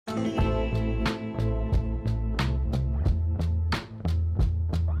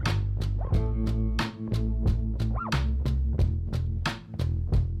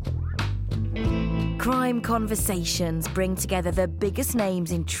Crime Conversations bring together the biggest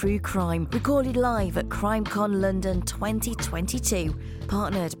names in true crime, recorded live at CrimeCon London 2022,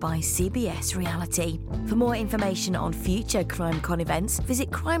 partnered by CBS Reality. For more information on future CrimeCon events,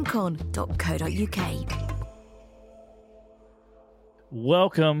 visit crimecon.co.uk.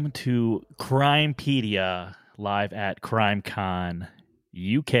 Welcome to Crimepedia, live at CrimeCon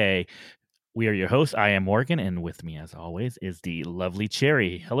UK. We are your hosts. I am Morgan, and with me, as always, is the lovely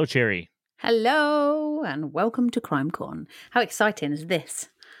Cherry. Hello, Cherry. Hello, and welcome to CrimeCon. How exciting is this?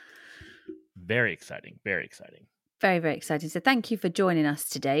 Very exciting, very exciting. Very, very exciting. So thank you for joining us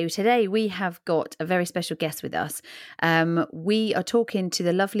today. Today, we have got a very special guest with us. We are talking to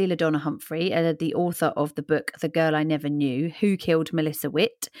the lovely Ladonna Humphrey, the author of the book, The Girl I Never Knew, Who Killed Melissa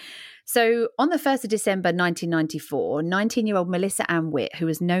Witt. So on the 1st of December 1994, 19-year-old Melissa Ann Witt, who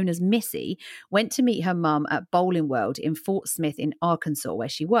was known as Missy, went to meet her mum at Bowling World in Fort Smith in Arkansas, where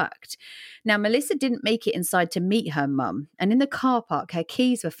she worked. Now, Melissa didn't make it inside to meet her mum, and in the car park, her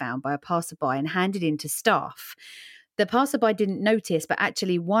keys were found by a passerby and handed in to staff. The passerby didn't notice, but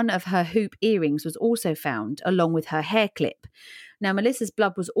actually one of her hoop earrings was also found, along with her hair clip. Now, Melissa's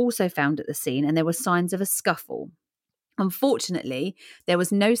blood was also found at the scene, and there were signs of a scuffle. Unfortunately, there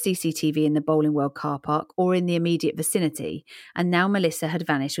was no CCTV in the Bowling World car park or in the immediate vicinity, and now Melissa had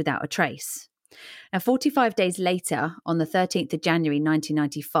vanished without a trace. Now, 45 days later, on the 13th of January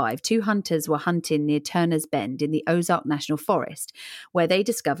 1995, two hunters were hunting near Turner's Bend in the Ozark National Forest, where they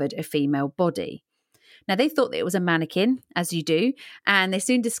discovered a female body. Now, they thought that it was a mannequin, as you do, and they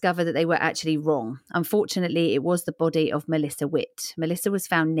soon discovered that they were actually wrong. Unfortunately, it was the body of Melissa Witt. Melissa was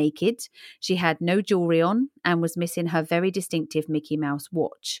found naked. She had no jewelry on and was missing her very distinctive Mickey Mouse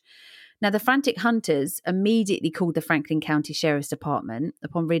watch. Now, the frantic hunters immediately called the Franklin County Sheriff's Department.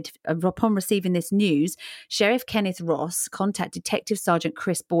 Upon receiving this news, Sheriff Kenneth Ross contacted Detective Sergeant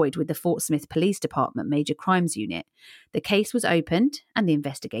Chris Boyd with the Fort Smith Police Department Major Crimes Unit. The case was opened and the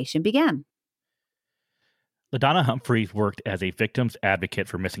investigation began. Ladonna Humphrey worked as a victim's advocate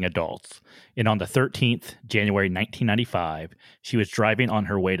for missing adults, and on the 13th, January 1995, she was driving on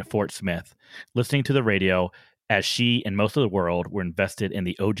her way to Fort Smith, listening to the radio as she and most of the world were invested in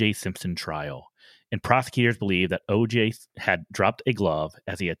the O.J. Simpson trial, and prosecutors believe that O.J. had dropped a glove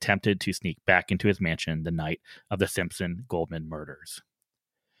as he attempted to sneak back into his mansion the night of the Simpson-Goldman murders.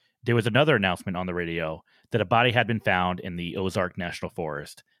 There was another announcement on the radio that a body had been found in the Ozark National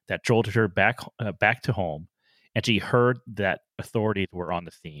Forest that jolted her back to home, and she heard that authorities were on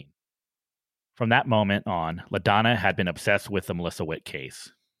the scene. From that moment on, Ladonna had been obsessed with the Melissa Witt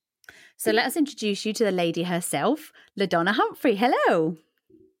case. So let us introduce you to the lady herself, Ladonna Humphrey. Hello.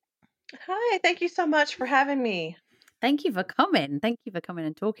 Hi, thank you so much for having me. Thank you for coming. Thank you for coming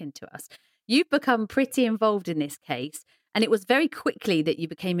and talking to us. You've become pretty involved in this case, and it was very quickly that you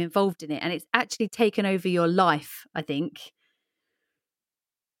became involved in it, and it's actually taken over your life, I think.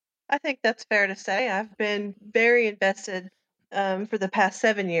 I think that's fair to say. I've been very invested for the past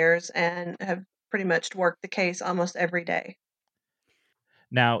 7 years and have pretty much worked the case almost every day.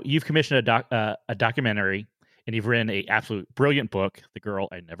 Now, you've commissioned a documentary, and you've written an absolute brilliant book, The Girl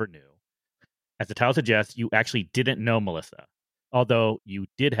I Never Knew. As the title suggests, you actually didn't know Melissa, although you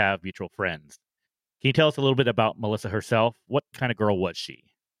did have mutual friends. Can you tell us a little bit about Melissa herself? What kind of girl was she?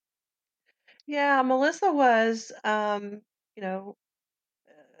 Yeah, Melissa was,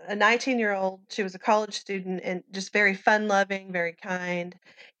 a 19-year-old. She was a college student and just very fun-loving, very kind.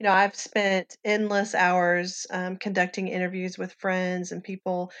 I've spent endless hours conducting interviews with friends and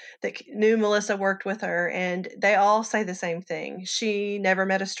people that knew Melissa, worked with her, and they all say the same thing. She never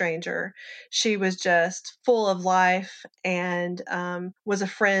met a stranger. She was just full of life and was a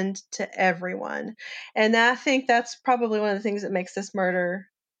friend to everyone. And I think that's probably one of the things that makes this murder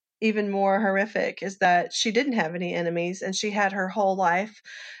even more horrific, is that she didn't have any enemies and she had her whole life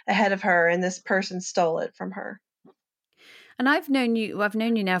ahead of her, and this person stole it from her. And I've known you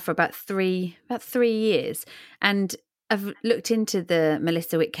now for about 3 years, and I've looked into the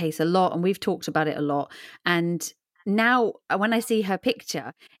Melissa Witt case a lot, and we've talked about it a lot. And now when I see her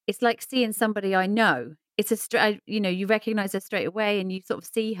picture, it's like seeing somebody I know. It's you recognize her straight away and you sort of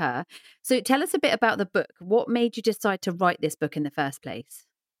see her. So tell us a bit about the book. What made you decide to write this book in the first place?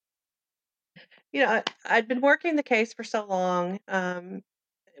 I'd been working the case for so long,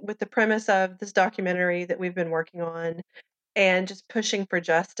 with the premise of this documentary that we've been working on and just pushing for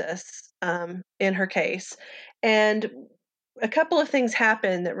justice in her case. And a couple of things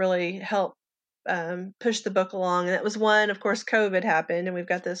happened that really helped push the book along. And that was one, of course, COVID happened, and we've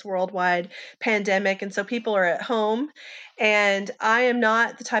got this worldwide pandemic. And so people are at home. And I am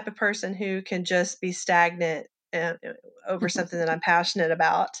not the type of person who can just be stagnant over something that I'm passionate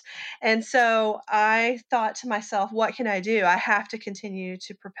about. And so I thought to myself, what can I do? I have to continue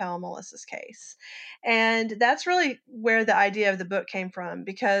to propel Melissa's case. And that's really where the idea of the book came from,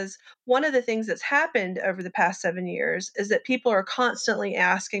 because one of the things that's happened over the past 7 years is that people are constantly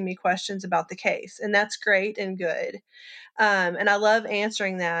asking me questions about the case. And that's great and good. And I love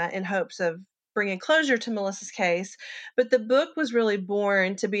answering that in hopes of bringing closure to Melissa's case. But the book was really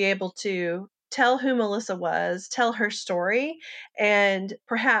born to be able to tell who Melissa was, tell her story, and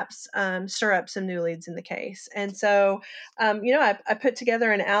perhaps stir up some new leads in the case. And so, I put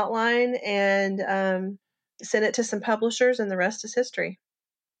together an outline and sent it to some publishers, and the rest is history.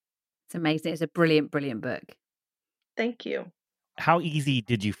 It's amazing. It's a brilliant, brilliant book. Thank you. How easy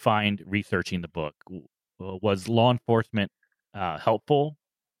did you find researching the book? Was law enforcement helpful?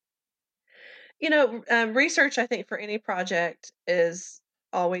 Research, I think, for any project is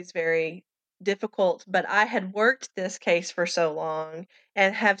always very difficult, but I had worked this case for so long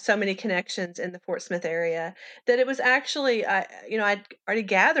and have so many connections in the Fort Smith area that it was actually, I'd already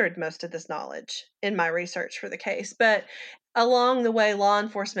gathered most of this knowledge in my research for the case. But along the way, law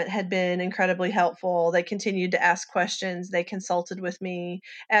enforcement had been incredibly helpful. They continued to ask questions. They consulted with me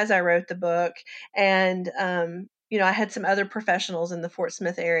as I wrote the book. And, I had some other professionals in the Fort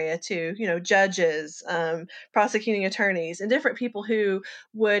Smith area too, judges, prosecuting attorneys, and different people who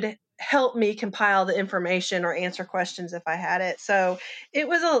would help me compile the information or answer questions if I had it. So it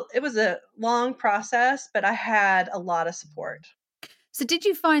was a long process, but I had a lot of support. So, did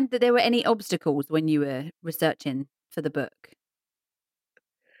you find that there were any obstacles when you were researching for the book?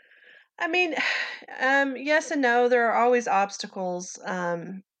 I mean, yes and no. There are always obstacles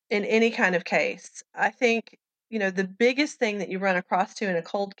in any kind of case. I think, the biggest thing that you run across to in a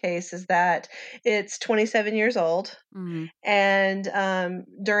cold case is that it's 27 years old. Mm, And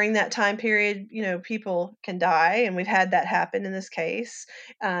during that time period, people can die. And we've had that happen in this case.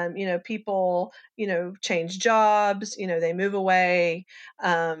 People, change jobs, they move away.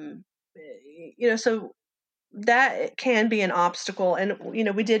 So that can be an obstacle, and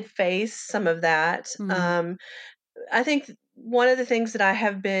we did face some of that. mm. I think one of the things that I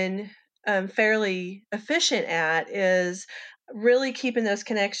have been fairly efficient at is really keeping those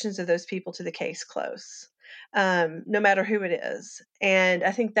connections of those people to the case close, no matter who it is. And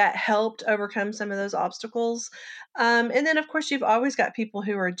I think that helped overcome some of those obstacles. And then, of course, you've always got people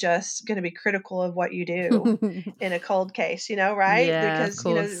who are just going to be critical of what you do in a cold case, right? Yeah, of Because,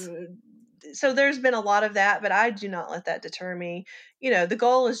 course. so there's been a lot of that, but I do not let that deter me. The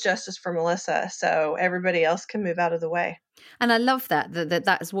goal is justice for Melissa, so everybody else can move out of the way. And I love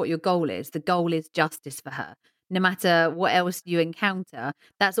that's what your goal is. The goal is justice for her. No matter what else you encounter,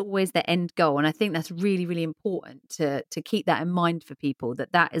 that's always the end goal. And I think that's really, really important to keep that in mind for people,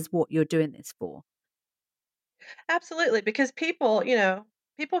 that is what you're doing this for. Absolutely, because people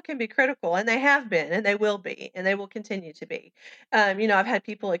can be critical, and they have been, and they will be, and they will continue to be. I've had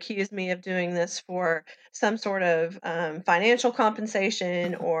people accuse me of doing this for some sort of financial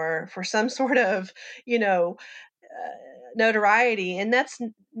compensation or for some sort of, you know, notoriety, and that's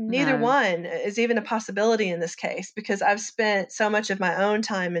neither No. one is even a possibility in this case, because I've spent so much of my own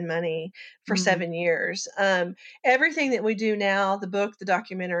time and money for Mm. 7 years. Everything that we do now, the book, the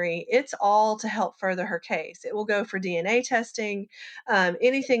documentary, it's all to help further her case. It will go for DNA testing,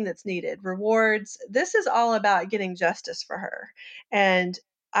 anything that's needed, rewards. This is all about getting justice for her. And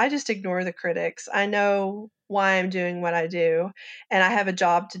I just ignore the critics. I know why I'm doing what I do, and I have a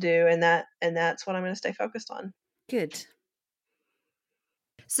job to do, and that's what I'm going to stay focused on. Good.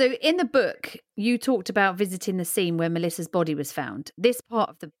 So in the book, you talked about visiting the scene where Melissa's body was found. This part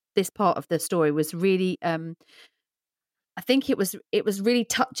of the story was really I think it was really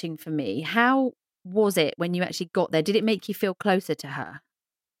touching for me. How was it when you actually got there? Did it make you feel closer to her?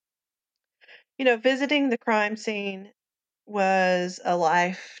 Visiting the crime scene was a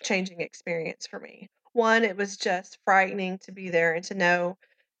life-changing experience for me. One, it was just frightening to be there and to know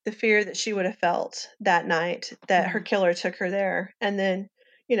the fear that she would have felt that night that her Mm. killer took her there and then,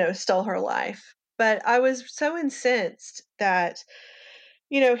 stole her life. But I was so incensed that,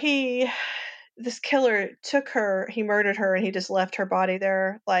 he this killer took her, he murdered her, and he just left her body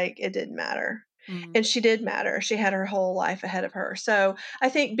there like it didn't matter. Mm. And she did matter. She had her whole life ahead of her. So I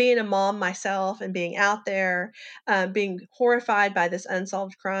think being a mom myself and being out there, being horrified by this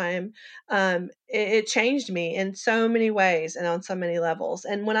unsolved crime, it changed me in so many ways and on so many levels.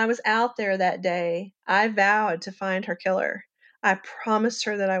 And when I was out there that day, I vowed to find her killer. I promised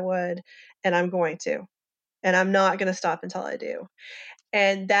her that I would, and I'm going to. And I'm not going to stop until I do.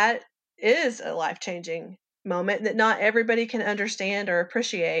 And that is a life-changing moment that not everybody can understand or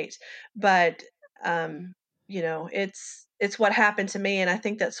appreciate, but, um, it's what happened to me, and I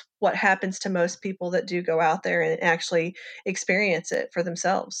think that's what happens to most people that do go out there and actually experience it for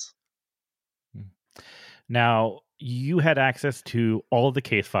themselves. Now, you had access to all of the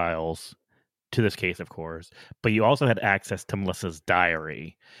case files to this case, of course, but you also had access to Melissa's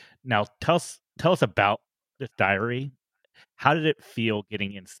diary. Now, tell us about this diary. How did it feel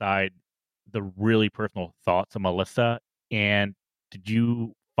getting inside the really personal thoughts of Melissa? And did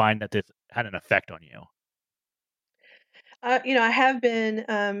you find that this had an effect on you? I have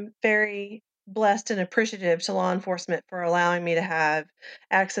been very blessed and appreciative to law enforcement for allowing me to have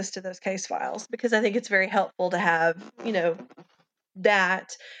access to those case files, because I think it's very helpful to have,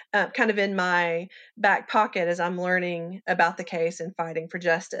 that kind of in my back pocket as I'm learning about the case and fighting for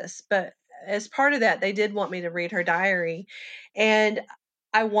justice. But as part of that, they did want me to read her diary. And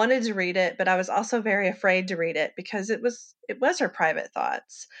I wanted to read it, but I was also very afraid to read it because it was her private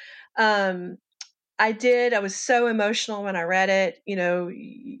thoughts. Um, I did. I was so emotional when I read it.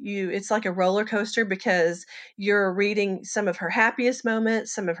 It's like a roller coaster because you're reading some of her happiest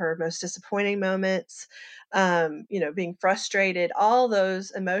moments, some of her most disappointing moments, being frustrated, all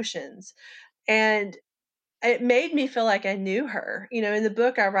those emotions. And it made me feel like I knew her. In the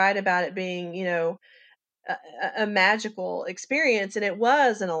book, I write about it being, a magical experience. And it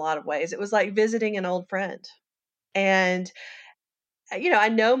was in a lot of ways. It was like visiting an old friend. And I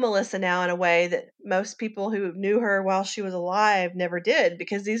know Melissa now in a way that most people who knew her while she was alive never did,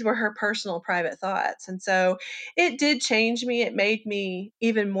 because these were her personal private thoughts. And so it did change me. It made me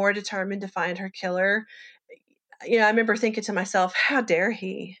even more determined to find her killer. I remember thinking to myself, how dare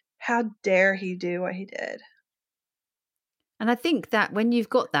he? How dare he do what he did? And I think that when you've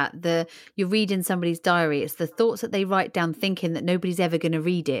got that, you're reading somebody's diary, it's the thoughts that they write down thinking that nobody's ever going to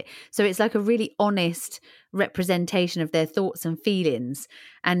read it. So it's like a really honest representation of their thoughts and feelings.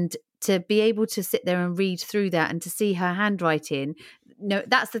 And to be able to sit there and read through that and to see her handwriting, no,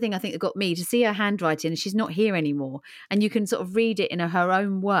 that's the thing I think that got me, to see her handwriting, and she's not here anymore. And you can sort of read it in her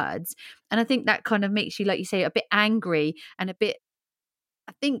own words. And I think that kind of makes you, like you say, a bit angry and a bit,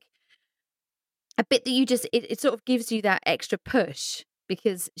 I think, a bit that it sort of gives you that extra push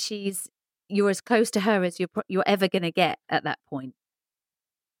because you're as close to her as you're ever going to get at that point.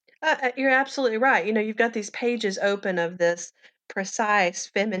 You're absolutely right. You've got these pages open of this precise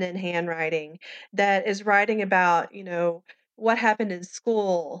feminine handwriting that is writing about, what happened in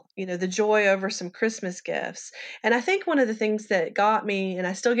school, the joy over some Christmas gifts. And I think one of the things that got me, and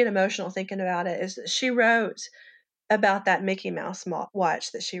I still get emotional thinking about it, is that she wrote about that Mickey Mouse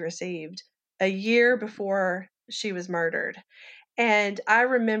watch that she received a year before she was murdered. And I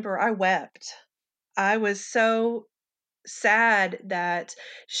remember I wept. I was so sad that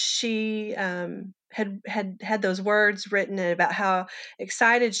she had those words written about how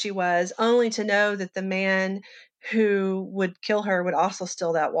excited she was, only to know that the man who would kill her would also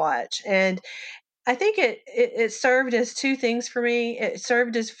steal that watch. And I think it served as two things for me. It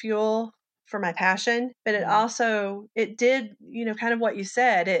served as fuel for my passion, but it did, kind of what you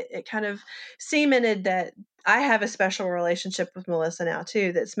said. It kind of cemented that I have a special relationship with Melissa now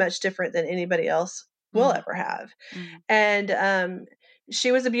too, that's much different than anybody else will Mm, ever have. mm, And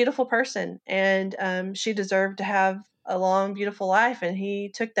she was a beautiful person, and she deserved to have a long, beautiful life. And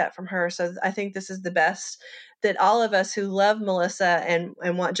he took that from her. So I think this is the best that all of us who love Melissa and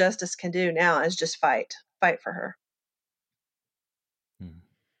want justice can do now, is just fight for her. Hmm.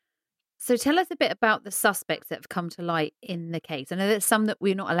 So tell us a bit about the suspects that have come to light in the case. I know there's some that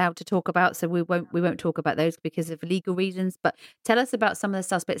we're not allowed to talk about, so we won't talk about those because of legal reasons. But tell us about some of the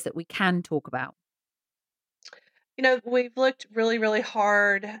suspects that we can talk about. We've looked really, really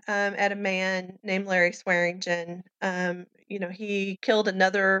hard at a man named Larry Swearingen. He killed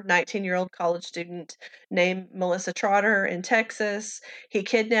another 19-year-old college student named Melissa Trotter in Texas. He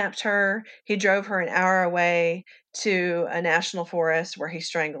kidnapped her. He drove her an hour away to a national forest where he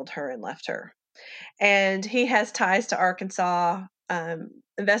strangled her and left her. And he has ties to Arkansas.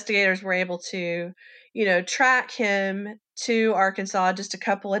 Investigators were able to, track him to Arkansas just a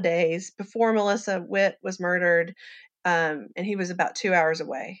couple of days before Melissa Witt was murdered. And he was about 2 hours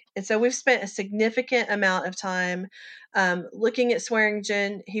away. And so we've spent a significant amount of time looking at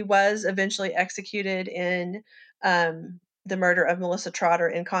Swearingen. He was eventually executed in the murder of Melissa Trotter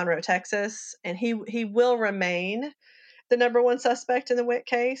in Conroe, Texas, and he will remain the number one suspect in the Witt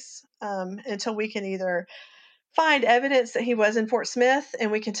case until we can either find evidence that he was in Fort Smith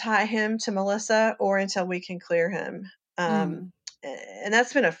and we can tie him to Melissa, or until we can clear him. Mm. And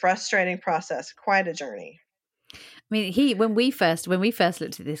that's been a frustrating process, quite a journey. I mean, when we first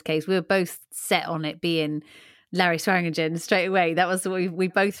looked at this case, we were both set on it being Larry Swearingen straight away. That was what we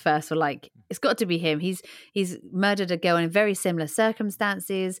both first were like, it's got to be him. He's murdered a girl in very similar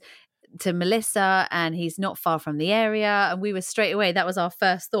circumstances to Melissa, and he's not far from the area. And we were straight away, that was our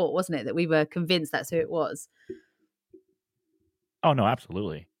first thought, wasn't it? That we were convinced that's who it was. Oh no,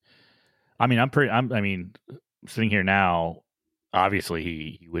 absolutely. I mean, sitting here now, obviously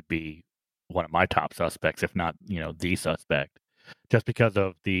he would be one of my top suspects, if not, the suspect, just because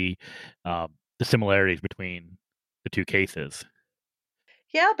of the similarities between the two cases.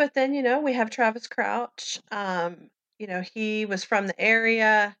 Yeah, but then, we have Travis Crouch. He was from the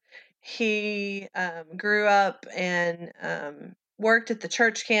area. He grew up and worked at the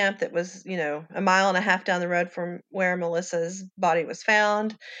church camp that was, a mile and a half down the road from where Melissa's body was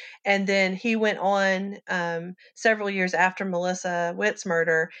found. And then he went on several years after Melissa Witt's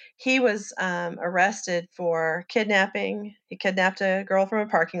murder. He was arrested for kidnapping. He kidnapped a girl from a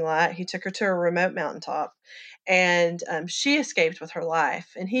parking lot. He took her to a remote mountaintop, and she escaped with her life,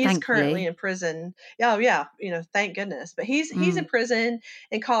 and he's currently Thankfully. in prison. Oh yeah, thank goodness. But he's in prison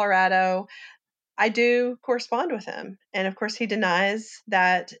in Colorado. I do correspond with him, and of course he denies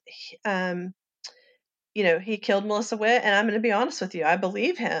that he killed Melissa Witt, and I'm going to be honest with you, I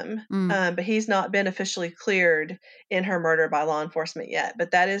believe him. But he's not been officially cleared in her murder by law enforcement yet.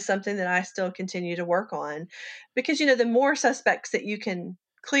 But that is something that I still continue to work on, because the more suspects that you can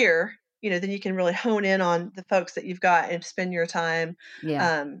clear, then you can really hone in on the folks that you've got and spend your time,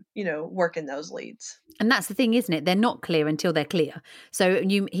 working those leads. And that's the thing, isn't it? They're not clear until they're clear. So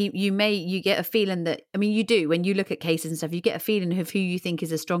you get a feeling that, I mean, you do, when you look at cases and stuff, you get a feeling of who you think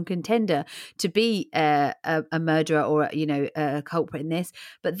is a strong contender to be a murderer or, a culprit in this.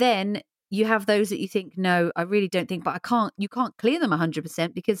 But then you have those that you think, no, I really don't think, but you can't clear them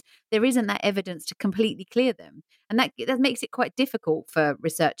 100% because there isn't that evidence to completely clear them. And that makes it quite difficult for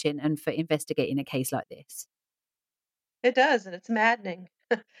researching and for investigating a case like this. It does, and it's maddening.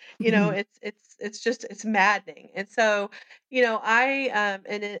 It's maddening. And so, I'm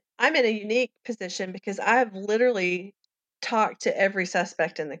in a unique position because I've literally talked to every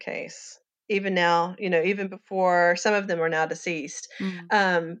suspect in the case. Even now, even before, some of them are now deceased.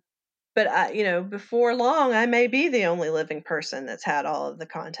 Um, but before long, I may be the only living person that's had all of the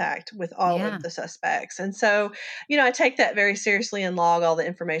contact with all Yeah. of the suspects. And so, I take that very seriously and log all the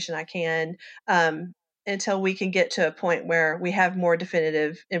information I can, until we can get to a point where we have more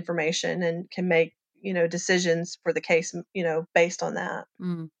definitive information and can make, decisions for the case, based on that.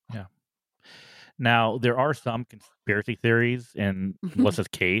 Yeah. Now, there are some conspiracy theories in Melissa's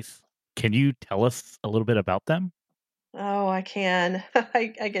case. Can you tell us a little bit about them? Oh, I can. I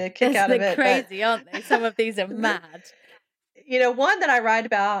get a kick out of They're it. crazy, aren't they? Some of these are mad. One that I write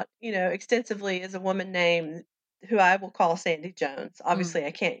about, extensively is a woman named, who I will call Sandy Jones. Obviously,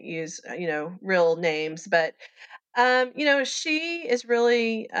 I can't use, real names, but she is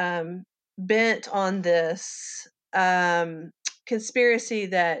really bent on this conspiracy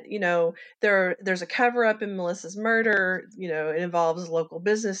that, there's a cover up in Melissa's murder. It involves local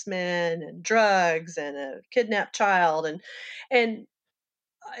businessmen and drugs and a kidnapped child, and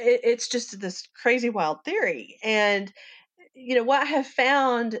it's just this crazy wild theory. And what I have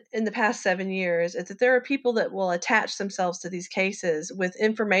found in the past 7 years is that there are people that will attach themselves to these cases with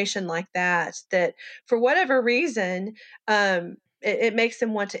information like that, that for whatever reason, it makes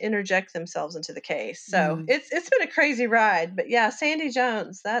them want to interject themselves into the case. So it's been a crazy ride. But yeah, Sandy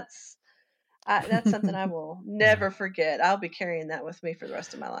Jones, that's something I will never forget. I'll be carrying that with me for the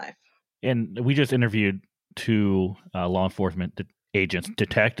rest of my life. And we just interviewed two law enforcement agents,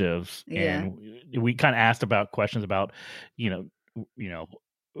 detectives, and we kind of asked about questions about,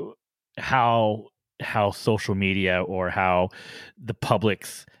 how social media or how the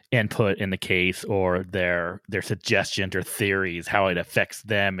public's input in the case or their suggestions or theories, how it affects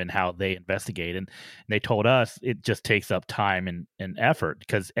them and how they investigate. And they told us it just takes up time and effort,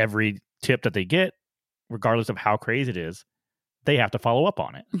 because every tip that they get, regardless of how crazy it is, they have to follow up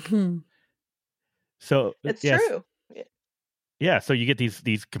on it. So It's yes, true. yeah. So you get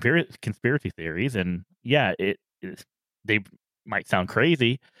these conspiracy theories, and they might sound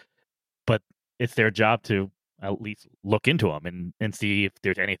crazy, but it's their job to at least look into them and see if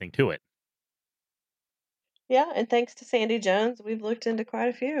there's anything to it. Yeah, and thanks to Sandy Jones, we've looked into quite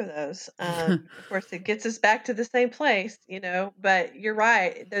a few of those. Of course, it gets us back to the same place, but you're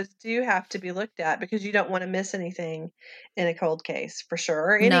right. Those do have to be looked at because you don't want to miss anything in a cold case, for sure,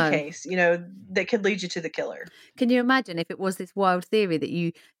 or any No. case, that could lead you to the killer. Can you imagine if it was this wild theory that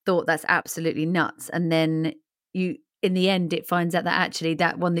you thought that's absolutely nuts, and then in the end, it finds out that actually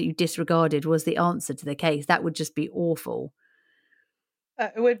that one that you disregarded was the answer to the case? That would just be awful.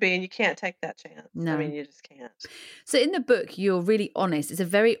 It would be, and you can't take that chance. I No. mean, you just can't. So in the book, you're really honest. It's a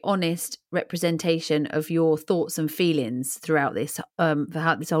very honest representation of your thoughts and feelings throughout this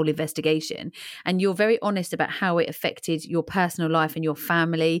whole investigation. And you're very honest about how it affected your personal life and your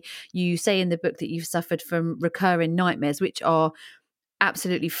family. You say in the book that you've suffered from recurring nightmares, which are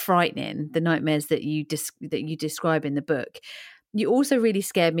absolutely frightening, the nightmares that you describe in the book. You also really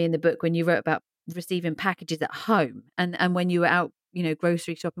scared me in the book when you wrote about receiving packages at home, and when you were out,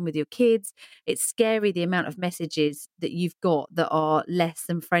 grocery shopping with your kids. It's scary, the amount of messages that you've got that are less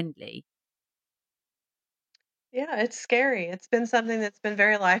than friendly. Yeah, it's scary. It's been something that's been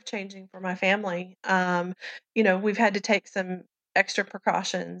very life-changing for my family. We've had to take some extra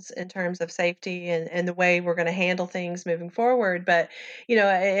precautions in terms of safety and the way we're going to handle things moving forward. But,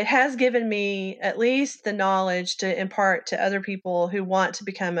 it has given me at least the knowledge to impart to other people who want to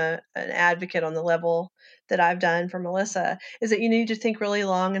become an advocate on the level that I've done for Melissa, is that you need to think really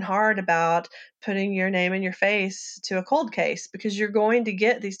long and hard about putting your name and your face to a cold case, because you're going to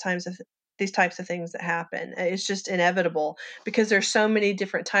get these types of things that happen. It's just inevitable, because there's so many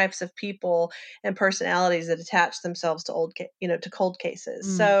different types of people and personalities that attach themselves to to cold cases.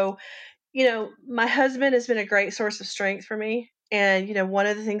 Mm, So, my husband has been a great source of strength for me. And, one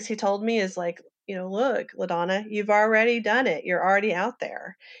of the things he told me is like, look, Ladonna, you've already done it. You're already out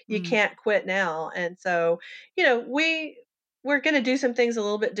there. You mm, can't quit now. And so, we're going to do some things a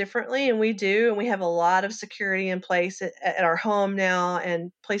little bit differently, and we do, and we have a lot of security in place at our home now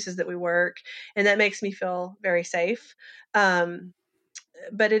and places that we work, and that makes me feel very safe. Um,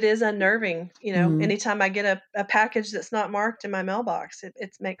 but it is unnerving, mm. anytime I get a package that's not marked in my mailbox,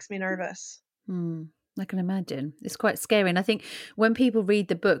 it makes me nervous. Mm, I can imagine. It's quite scary. And I think when people read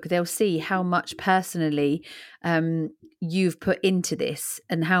the book, they'll see how much personally you've put into this,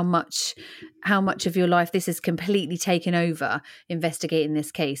 and how much of your life this has completely taken over investigating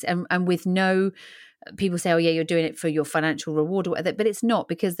this case. And with no, people say, oh yeah, you're doing it for your financial reward or whatever, but it's not,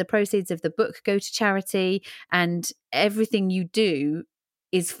 because the proceeds of the book go to charity, and everything you do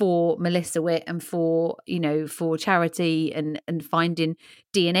is for Melissa Witt and for charity, and finding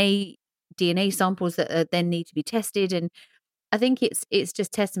DNA DNA samples that then need to be tested. And I think it's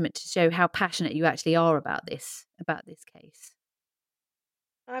just testament to show how passionate you actually are about this case.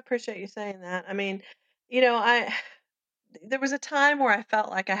 I appreciate you saying that. I mean, I there was a time where I felt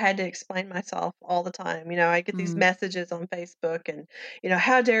like I had to explain myself all the time. I get these Mm, messages on Facebook, and,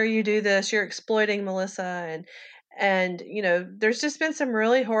 how dare you do this? You're exploiting Melissa. And there's just been some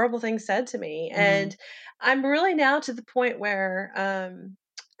really horrible things said to me. mm, And I'm really now to the point where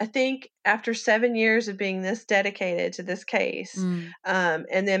I think after 7 years of being this dedicated to this case, mm.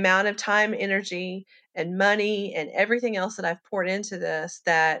 and the amount of time, energy, and money and everything else that I've poured into this,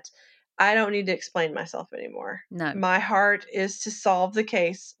 that I don't need to explain myself anymore. No. My heart is to solve the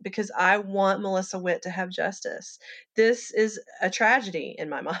case, because I want Melissa Witt to have justice. This is a tragedy in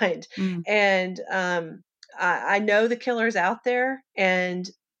my mind. Mm. And I know the killer's out there, and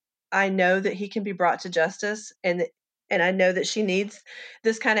I know that he can be brought to justice, and I know that she needs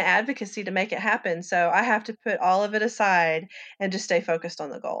this kind of advocacy to make it happen. So I have to put all of it aside and just stay focused on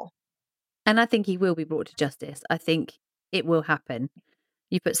the goal. And I think he will be brought to justice. I think it will happen.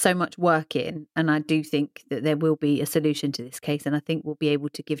 You put so much work in, and I do think that there will be a solution to this case, and I think we'll be able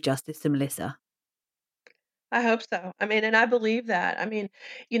to give justice to Melissa. I hope so. I mean, and I believe that. I mean,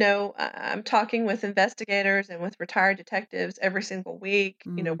 I'm talking with investigators and with retired detectives every single week.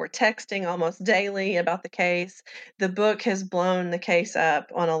 Mm. We're texting almost daily about the case. The book has blown the case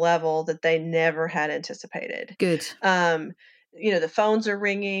up on a level that they never had anticipated. Good. Um, the phones are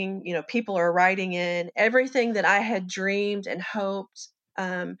ringing, people are writing in. Everything that I had dreamed and hoped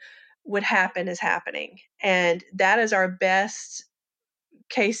would happen is happening. And that is our best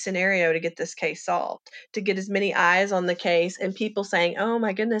case scenario to get this case solved, to get as many eyes on the case and people saying, "Oh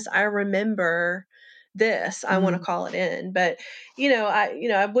my goodness, I remember this. I want to Mm, call it in." But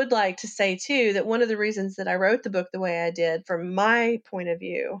I would like to say too that one of the reasons that I wrote the book the way I did, from my point of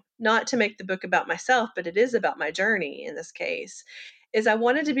view, not to make the book about myself, but it is about my journey in this case, is I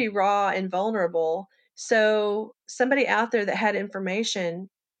wanted to be raw and vulnerable, so somebody out there that had information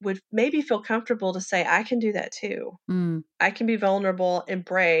would maybe feel comfortable to say, "I can do that too. mm. I can be vulnerable and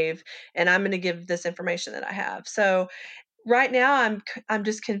brave, and I'm gonna give this information that I have." So, right now, I'm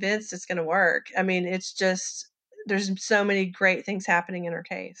just convinced it's gonna work. I mean, it's just there's so many great things happening in her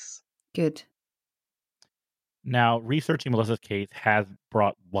case. Good. Now, researching Melissa's case has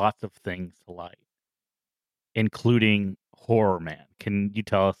brought lots of things to light, including Horror Man. Can you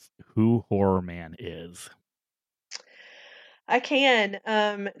tell us who Horror Man is? I can.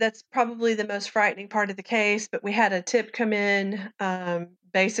 That's probably the most frightening part of the case, but we had a tip come in.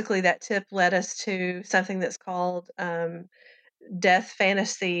 Basically, that tip led us to something that's called death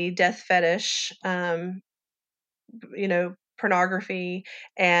fantasy, death fetish, pornography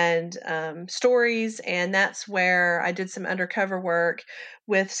and stories. And that's where I did some undercover work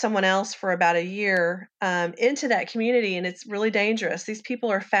with someone else for about a year into that community. And it's really dangerous. These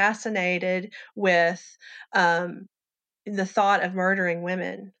people are fascinated with um, the thought of murdering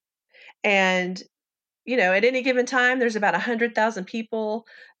women. And at any given time, there's about 100,000 people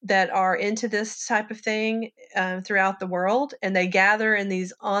that are into this type of thing throughout the world, and they gather in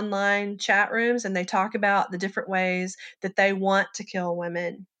these online chat rooms and they talk about the different ways that they want to kill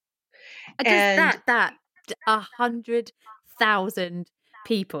women. Just And that 100,000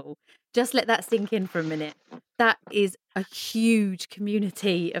 people. Just let that sink in for a minute. That is a huge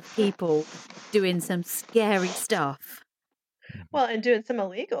community of people doing some scary stuff. well, and doing some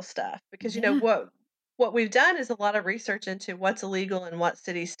illegal stuff because Yeah. what we've done is a lot of research into what's illegal in what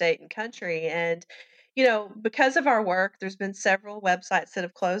city, state, and country. And because of our work, there's been several websites that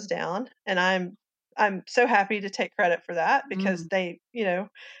have closed down, and I'm so happy to take credit for that because Mm. they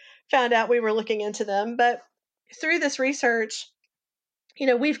found out we were looking into them. But through this research,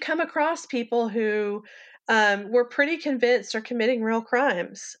 we've come across people who were pretty convinced are committing real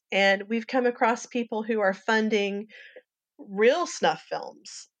crimes, and we've come across people who are funding real snuff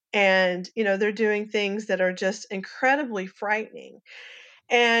films. And they're doing things that are just incredibly frightening.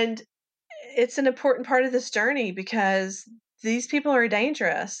 And it's an important part of this journey because these people are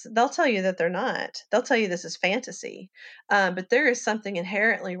dangerous. They'll tell you that they're not. They'll tell you this is fantasy. But there is something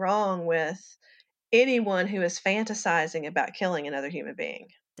inherently wrong with anyone who is fantasizing about killing another human being.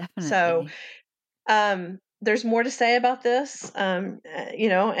 So Definitely. there's more to say about this, and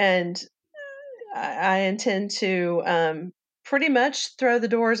I intend to pretty much throw the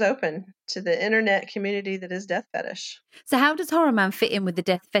doors open to the internet community that is death fetish. So how does Horror Man fit in with the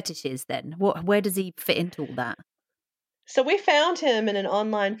death fetishes then? Where does he fit into all that? So we found him in an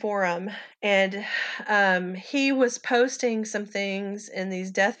online forum, and he was posting some things in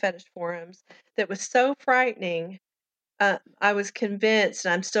these death fetish forums that was so frightening. I was convinced,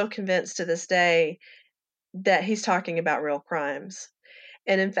 and I'm still convinced to this day, that he's talking about real crimes.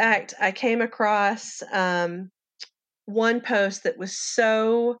 And in fact, I came across one post that was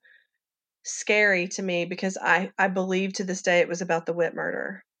so scary to me because I believe to this day it was about the Whit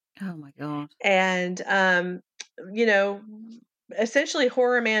murder. Oh my God. And you know, essentially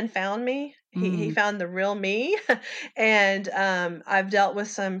Horror Man found me. He Mm. found the real me. And I've dealt with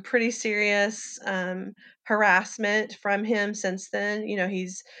some pretty serious harassment from him since then.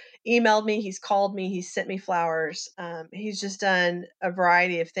 He's emailed me, he's called me, he's sent me flowers. He's just done a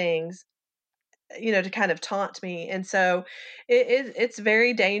variety of things, to kind of taunt me. And so it's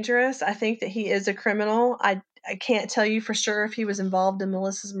very dangerous. I think that he is a criminal. I can't tell you for sure if he was involved in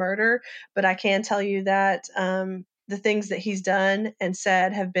Melissa's murder, but I can tell you that the things that he's done and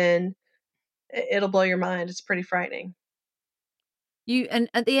said have been, it'll blow your mind. It's pretty frightening. You and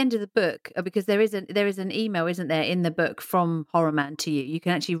at the end of the book, because there is an email, isn't there, in the book from Horror Man to you. You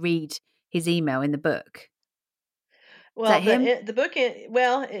can actually read his email in the book. Is Well, that him? the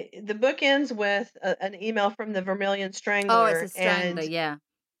book ends with an email from the Vermilion Oh, it's a Strangler, strangler, and yeah.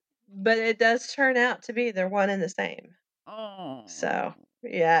 but it does turn out to be they're one and the same. So, Oh.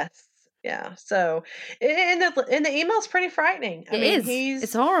 yes. Yeah. So, in the email's pretty frightening. I It mean, is. It's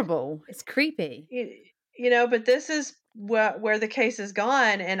he's horrible. It's creepy. but this is where the case has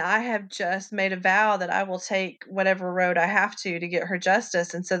gone, and I have just made a vow that I will take whatever road I have to get her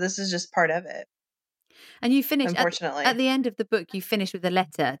justice, and so this is just part of it, And you finish at unfortunately. the end of the book, you finish with a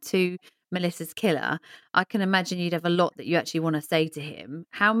letter to Melissa's killer. I can imagine you'd have a lot that you actually want to say to him.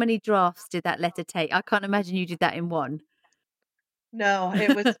 How many drafts did that letter take? I can't imagine you did that in one. No,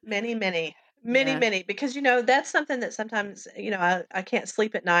 it was many, many, many, Yeah. many, because that's something that sometimes, I can't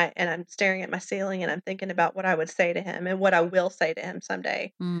sleep at night and I'm staring at my ceiling and I'm thinking about what I would say to him and what I will say to him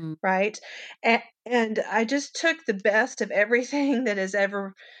someday. Mm. Right. And I just took the best of everything that has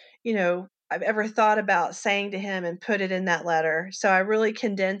ever, I've ever thought about saying to him and put it in that letter. So I really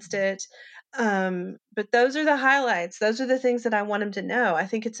condensed it. But those are the highlights. Those are the things that I want him to know. I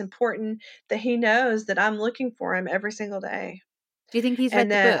think it's important that he knows that I'm looking for him every single day. Do you think he's read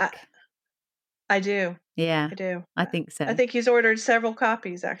And the then book? I do. Yeah, I do. I think I so. think he's ordered several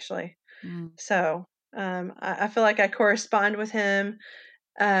copies actually. Mm. So, I feel like I correspond with him,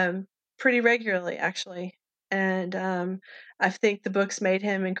 um, pretty regularly actually. And, I think the books made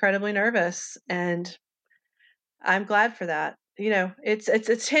him incredibly nervous, and I'm glad for that. it's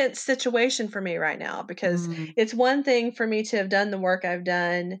a tense situation for me right now because Mm, it's one thing for me to have done the work I've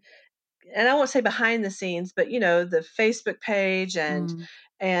done, and I won't say behind the scenes, but the Facebook page mm,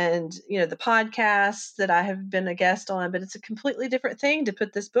 and the podcasts that I have been a guest on, but it's a completely different thing to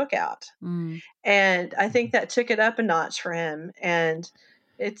put this book out. mm, And I think Mhm. that took it up a notch for him, and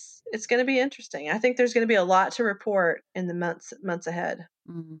it's going to be interesting. I think there's going to be a lot to report in the months ahead.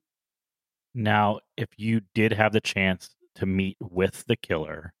 mm. Now, if you did have the chance to meet with the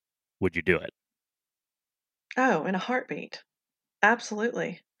killer, would you do it? Oh, in a heartbeat.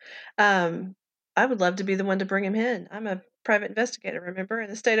 Absolutely. Um, I would love to be the one to bring him in. I'm a private investigator, remember? In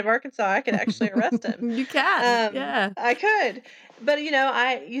the state of Arkansas, I could actually arrest him. You can, yeah. I could. But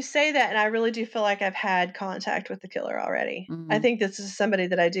you say that and I really do feel like I've had contact with the killer already. I Mm. think this is somebody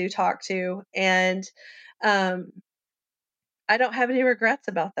that I do talk to, and um I don't have any regrets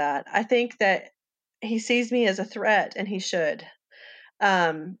about that. I think that he sees me as a threat and he should.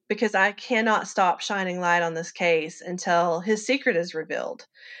 Because I cannot stop shining light on this case until his secret is revealed.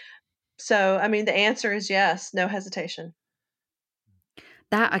 So, I mean, the answer is yes, no hesitation.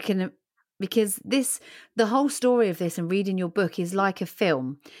 That I can, because the whole story of this and reading your book is like a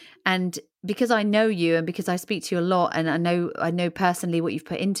film. And because I know you and because I speak to you a lot and I know personally what you've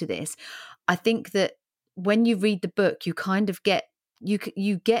put into this, I think that when you read the book, you kind of get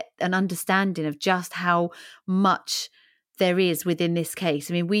you get an understanding of just how much there is within this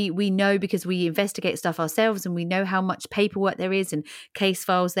case. I mean, we know because we investigate stuff ourselves and we know how much paperwork there is and case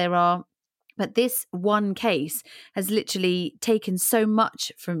files there are. But this one case has literally taken so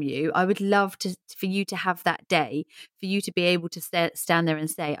much from you. I would love for you to have that day, for you to be able to stand there and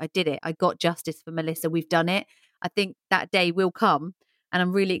say, I did it. I got justice for Melissa. We've done it. I think that day will come. And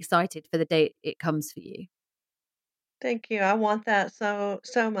I'm really excited for the day it comes for you. Thank you. I want that so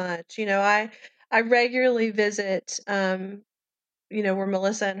much. I regularly visit where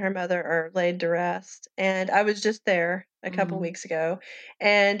Melissa and her mother are laid to rest. And I was just there a couple Mm, weeks ago,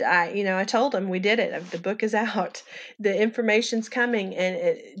 and I told them we did it. The book is out, the information's coming,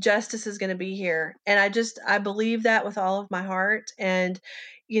 and justice is going to be here. And I believe that with all of my heart, and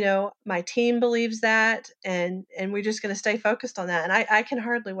my team believes that, and we're just going to stay focused on that. And I can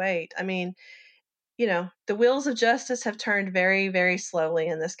hardly wait. I mean, the wheels of justice have turned very, very slowly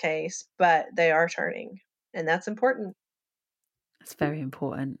in this case, but they are turning, and that's important. that's very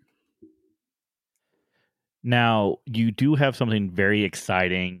important. Now, you do have something very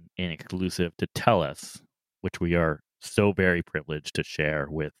exciting and exclusive to tell us, which we are so very privileged to share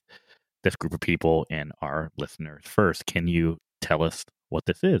with this group of people and our listeners. First, can you tell us what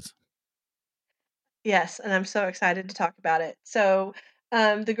this is? Yes, and I'm so excited to talk about it. So,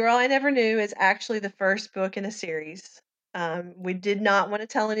 The Girl I Never Knew is actually the first book in a series. We did not want to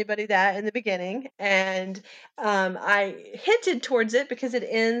tell anybody that in the beginning, and I hinted towards it because it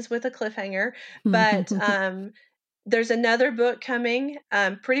ends with a cliffhanger. But there's another book coming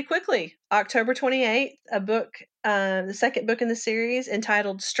pretty quickly, October 28th, the second book in the series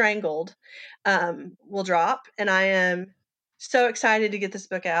entitled Strangled, will drop. And I am so excited to get this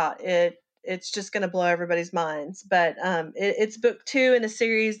book out. It's just going to blow everybody's minds. But it's book two in a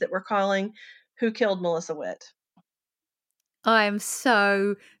series that we're calling Who Killed Melissa Witt? I am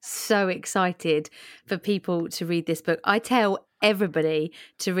so, so excited for people to read this book. I tell everybody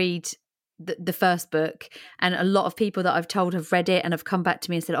to read the first book, and a lot of people that I've told have read it and have come back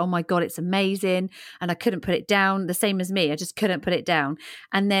to me and said, oh my God, it's amazing. And I couldn't put it down. The same as me. I just couldn't put it down.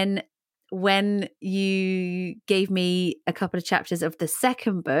 And then when you gave me a couple of chapters of the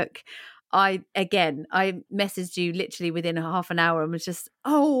second book, I messaged you literally within a half an hour and was just,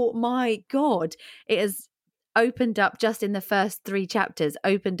 oh my God, it has opened up just in the first 3 chapters,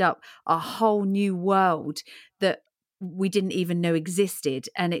 opened up a whole new world that we didn't even know existed.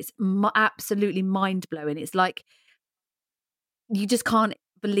 And it's absolutely mind blowing. It's like, you just can't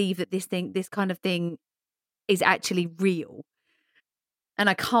believe that this kind of thing is actually real. And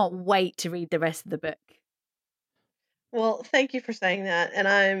I can't wait to read the rest of the book. Well, thank you for saying that.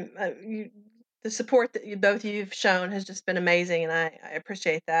 And the support that both of you've shown has just been amazing, and I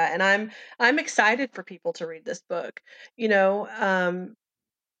appreciate that. And I'm excited for people to read this book. You know,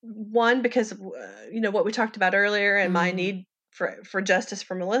 one because of what we talked about earlier and my Mm, need for justice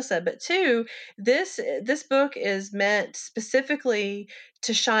for Melissa, but two, this book is meant specifically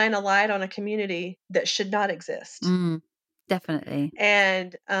to shine a light on a community that should not exist. mm, definitely.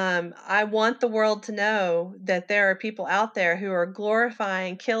 And I want the world to know that there are people out there who are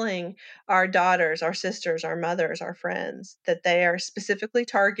glorifying killing our daughters, our sisters, our mothers, our friends, that they are specifically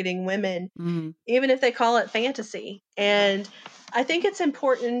targeting women, Mm, even if they call it fantasy. And I think it's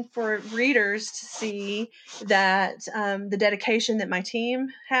important for readers to see that the dedication that my team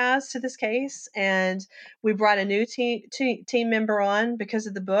has to this case, and we brought a new team member on because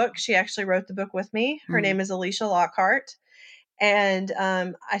of the book. She actually wrote the book with me. Her name is Alicia Lockhart. And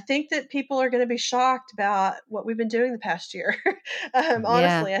I think that people are going to be shocked about what we've been doing the past year.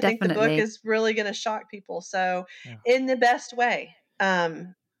 Honestly, I think the book is really going to shock people. So, in the best way.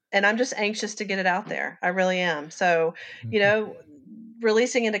 And I'm just anxious to get it out there. I really am. So,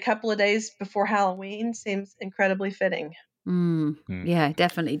 releasing it a couple of days before Halloween seems incredibly fitting. Yeah, it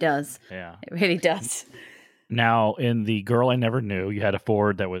definitely does. Yeah. It really does. Now, in The Girl I Never Knew, you had a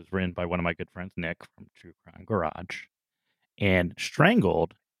foreword that was written by one of my good friends, Nick, from True Crime Garage. And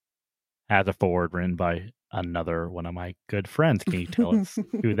Strangled has a foreword written by another one of my good friends. Can you tell us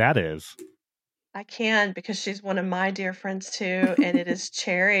who that is? I can, because she's one of my dear friends too, and it is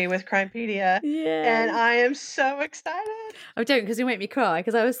Cherry with Crimepedia. And I am so excited. I don't, because you make me cry,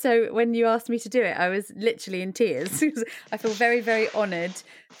 because when you asked me to do it, I was literally in tears. I feel very, very honoured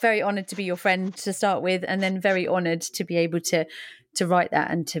to be your friend to start with, and then very honoured to be able to write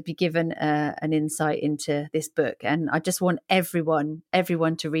that and to be given an insight into this book. And I just want everyone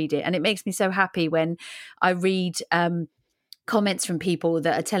to read it. And it makes me so happy when I read comments from people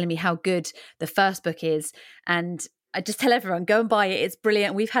that are telling me how good the first book is. And I just tell everyone, go and buy it. It's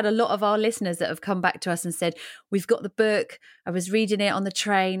brilliant. We've had a lot of our listeners that have come back to us and said, we've got the book. I was reading it on the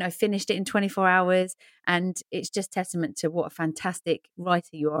train. I finished it in 24 hours. And it's just testament to what a fantastic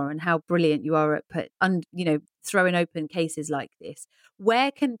writer you are and how brilliant you are at throwing open cases like this.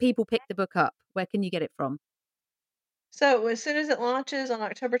 Where can people pick the book up? Where can you get it from? So as soon as it launches on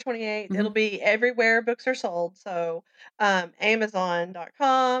October 28th, it'll be everywhere books are sold. So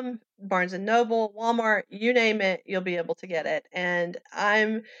Amazon.com, Barnes and Noble, Walmart, you name it, you'll be able to get it. And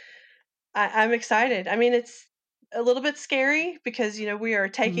I'm excited. I mean, it's a little bit scary because we are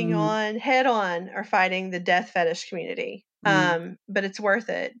taking on head on or fighting the death fetish community. But it's worth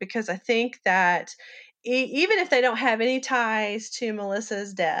it, because I think that even if they don't have any ties to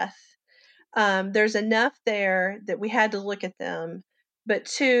Melissa's death, there's enough there that we had to look at them. But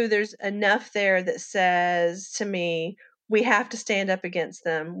two, there's enough there that says to me, we have to stand up against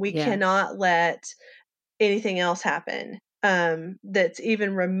them. We cannot let anything else happen that's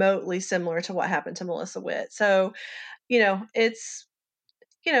even remotely similar to what happened to Melissa Witt. So, it's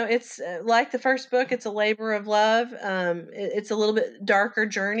like the first book. It's a labor of love. It's a little bit darker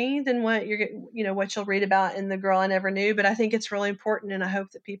journey than what what you'll read about in The Girl I Never Knew. But I think it's really important, and I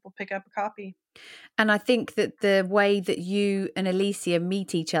hope that people pick up a copy. And I think that the way that you and Alicia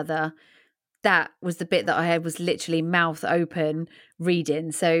meet each other, that was the bit that I was literally mouth open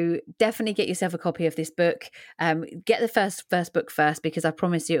reading. So definitely get yourself a copy of this book. Get the first book first, because I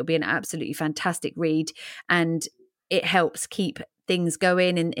promise you it'll be an absolutely fantastic read, and it helps keep things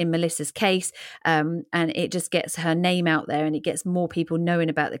going in Melissa's case, and it just gets her name out there, and it gets more people knowing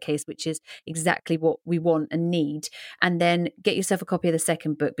about the case, which is exactly what we want and need. And then get yourself a copy of the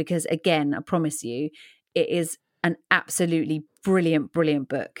second book, because again, I promise you, it is an absolutely brilliant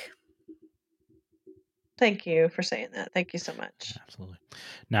book. Thank you for saying that. Thank you so much. Absolutely.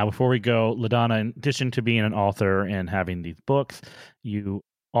 Now, before we go, Ladonna, in addition to being an author and having these books, you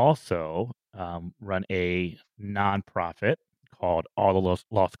also run a nonprofit called All the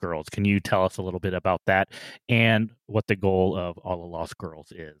Lost Girls. Can you tell us a little bit about that and what the goal of All the Lost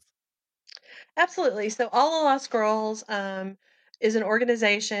Girls is? Absolutely. So, All the Lost Girls is an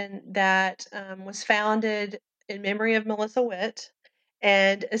organization that was founded in memory of Melissa Witt.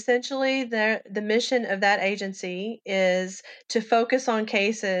 And essentially, the mission of that agency is to focus on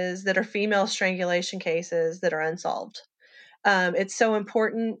cases that are female strangulation cases that are unsolved. It's so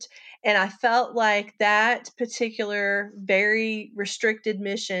important. And I felt like that particular very restricted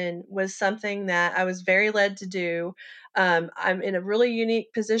mission was something that I was very led to do. I'm in a really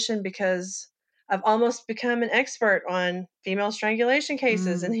unique position because I've almost become an expert on female strangulation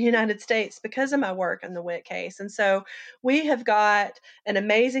cases in the United States because of my work on the Witt case. And so we have got an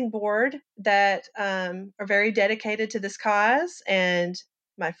amazing board that are very dedicated to this cause. And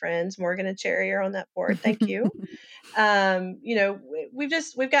my friends Morgan and Cherry are on that board. Thank you.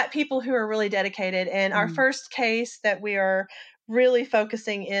 We've got people who are really dedicated, and our first case that we are really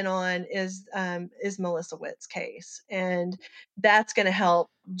focusing in on is Melissa Witt's case, and that's going to help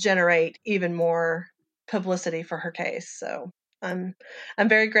generate even more publicity for her case. So I'm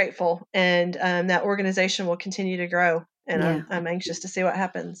very grateful, and that organization will continue to grow, and I'm anxious to see what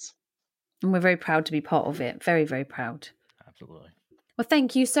happens. And we're very proud to be part of it. Very, very proud. Absolutely. Well,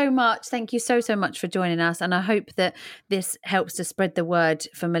 thank you so much. Thank you so much for joining us. And I hope that this helps to spread the word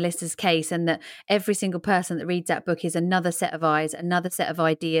for Melissa's case, and that every single person that reads that book is another set of eyes, another set of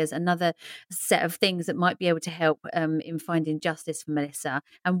ideas, another set of things that might be able to help in finding justice for Melissa.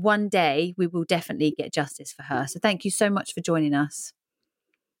 And one day we will definitely get justice for her. So thank you so much for joining us.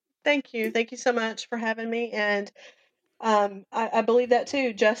 Thank you. Thank you so much for having me. And I believe that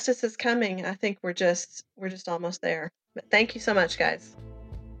too. Justice is coming. I think we're just almost there. But thank you so much, guys.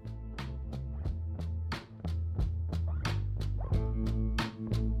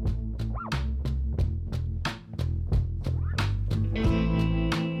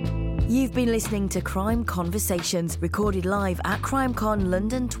 You've been listening to Crime Conversations, recorded live at CrimeCon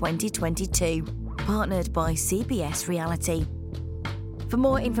London 2022, partnered by CBS Reality. For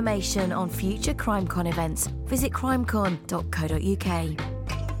more information on future CrimeCon events, visit crimecon.co.uk.